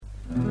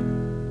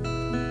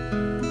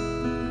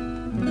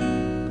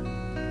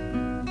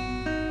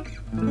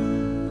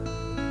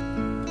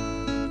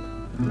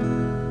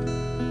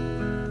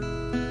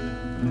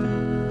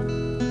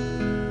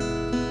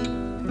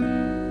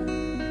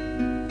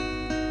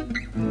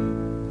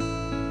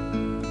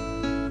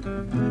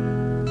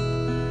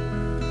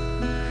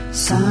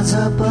साँझ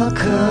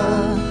पख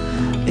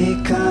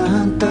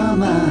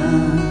एकान्तमा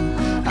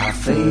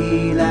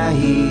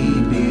आफैलाई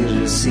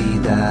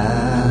बिर्सिदा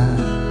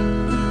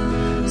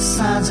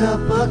साँझ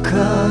पख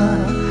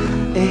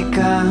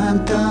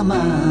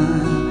एकान्तमा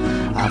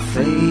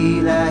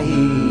आफैलाई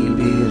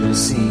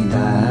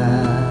बिर्सिदा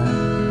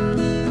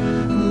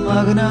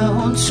मग्न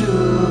हुन्छु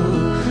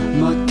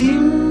म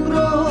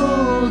तिम्रो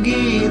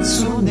गीत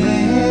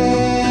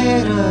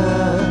सुनेर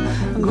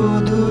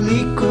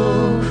गोधुलीको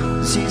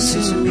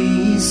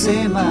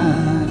झिसमिसेमा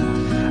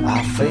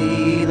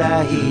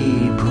आफैलाई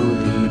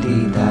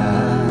भुलिदिँदा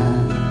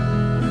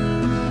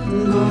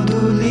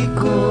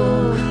गोधुलीको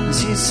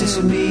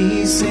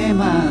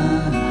झिसमिसेमा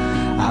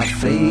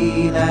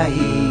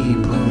आफैलाई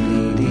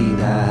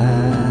भुलिदिँदा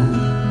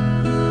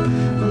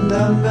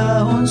दङ्ग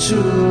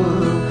हुन्छु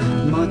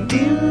म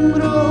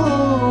तिम्रो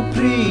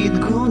प्रीत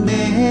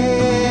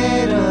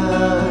गुनेर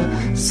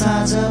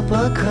साँझ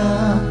पख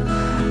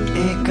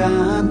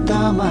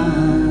एकान्तमा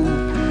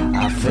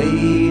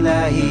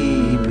आफैलाई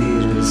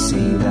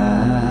बिर्सिदा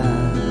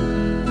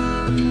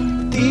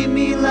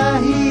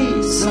तिमीलाई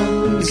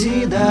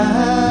सम्झिदा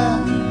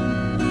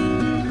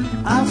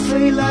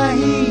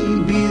आफैलाई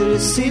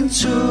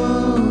बिर्सिन्छु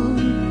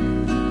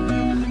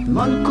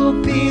मनको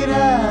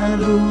पीडा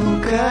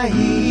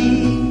लुकाई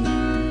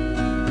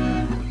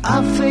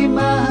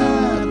आफैमा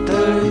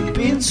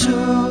तडपिन्छु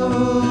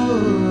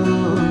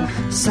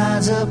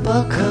साँझ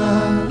पख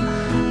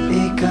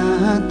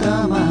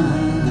एकान्तमा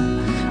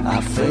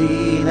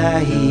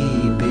आफैलाई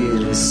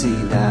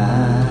बिर्सिदा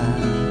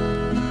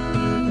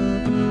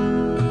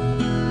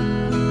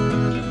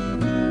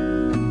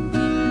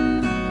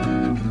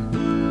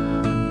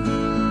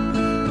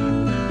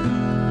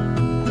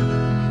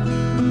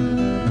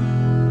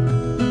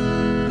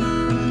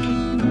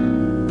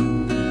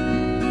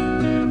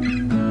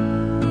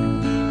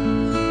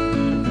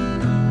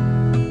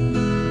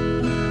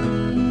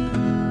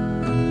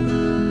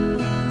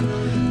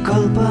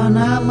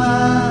कल्पनामा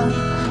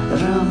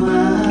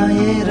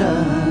रमाएर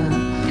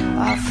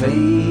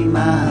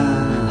आफैमा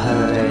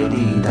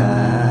हराइदिँदा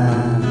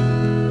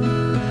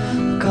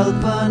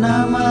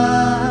कल्पनामा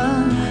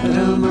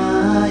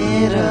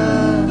रमाएर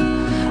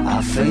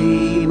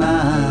आफैमा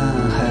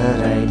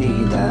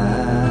हराइदिँदा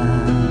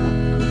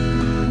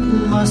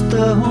मस्त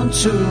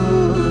हुन्छु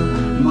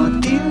म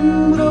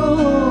तिम्रो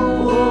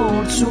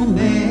ओठ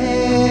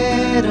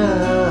चुमेर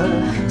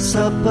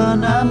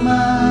सपनामा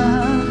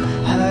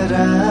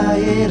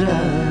हराएर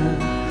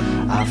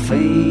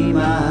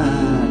आफैमा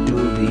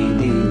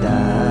डुबिदिँदा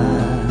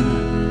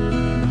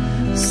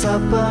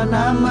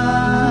सपनामा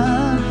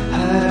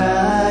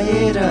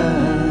हराएर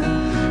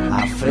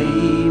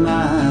आफैमा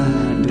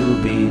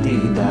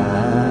डुबिदिँदा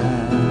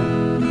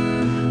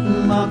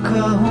मख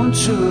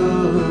हुन्छु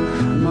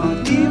म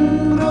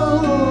तिम्रो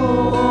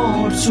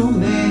ओठ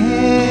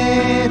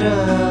चुमेर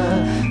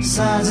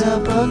साँझ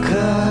पख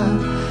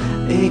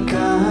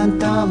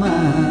एकान्तमा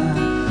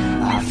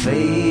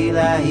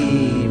आफैलाई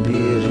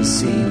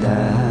बिर्सिदा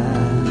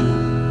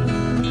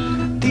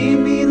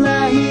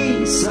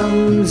तिमीलाई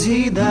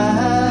सम्झिदा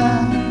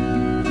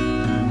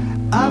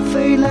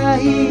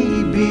आफैलाई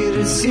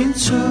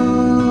बिर्सिन्छु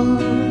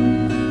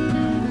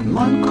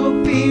मनको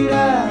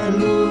पीडा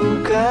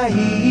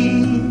लुकाई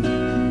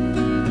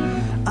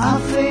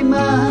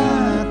आफैमा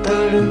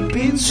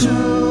तडपिन्छु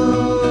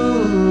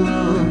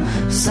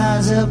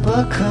साँझ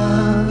पख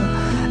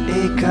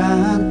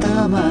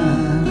एकान्तमा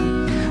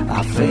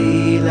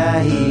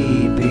आफैलाई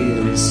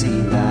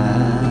बिर्सिदा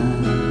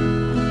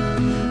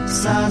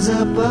साँझ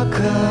पख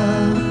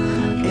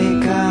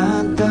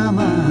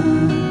एकान्तमा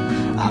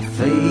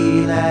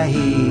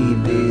आफैलाई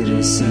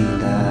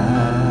बिर्सिदा